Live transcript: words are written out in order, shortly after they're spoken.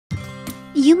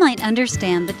You might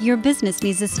understand that your business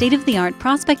needs a state-of-the-art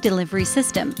prospect delivery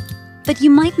system, but you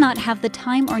might not have the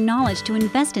time or knowledge to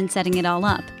invest in setting it all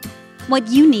up. What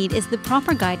you need is the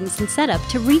proper guidance and setup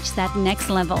to reach that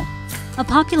next level, a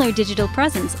popular digital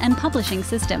presence and publishing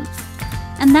system.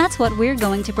 And that's what we're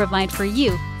going to provide for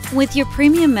you with your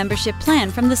premium membership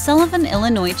plan from the Sullivan,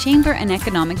 Illinois Chamber and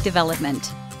Economic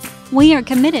Development. We are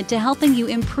committed to helping you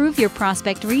improve your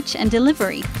prospect reach and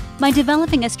delivery by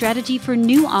developing a strategy for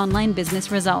new online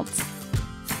business results.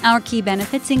 Our key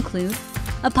benefits include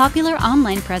a popular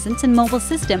online presence and mobile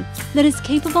system that is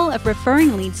capable of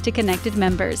referring leads to connected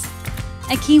members,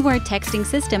 a keyword texting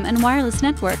system and wireless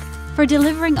network for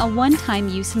delivering a one-time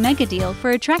use mega deal for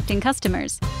attracting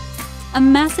customers, a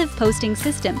massive posting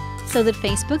system so that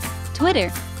Facebook,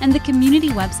 Twitter, and the community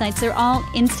websites are all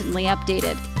instantly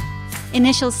updated,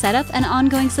 initial setup and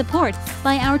ongoing support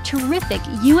by our terrific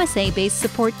USA-based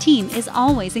support team is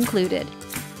always included.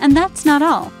 And that's not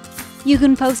all. You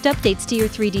can post updates to your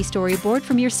 3D storyboard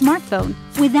from your smartphone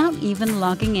without even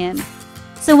logging in.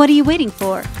 So what are you waiting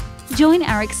for? Join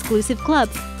our exclusive club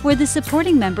where the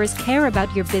supporting members care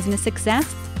about your business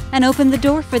success and open the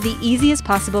door for the easiest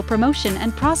possible promotion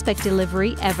and prospect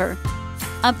delivery ever.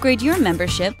 Upgrade your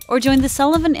membership or join the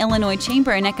Sullivan, Illinois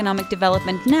Chamber and Economic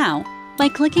Development now by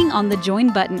clicking on the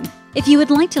Join button. If you would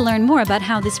like to learn more about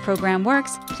how this program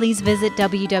works, please visit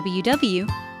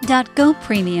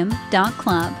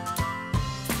www.gopremium.club.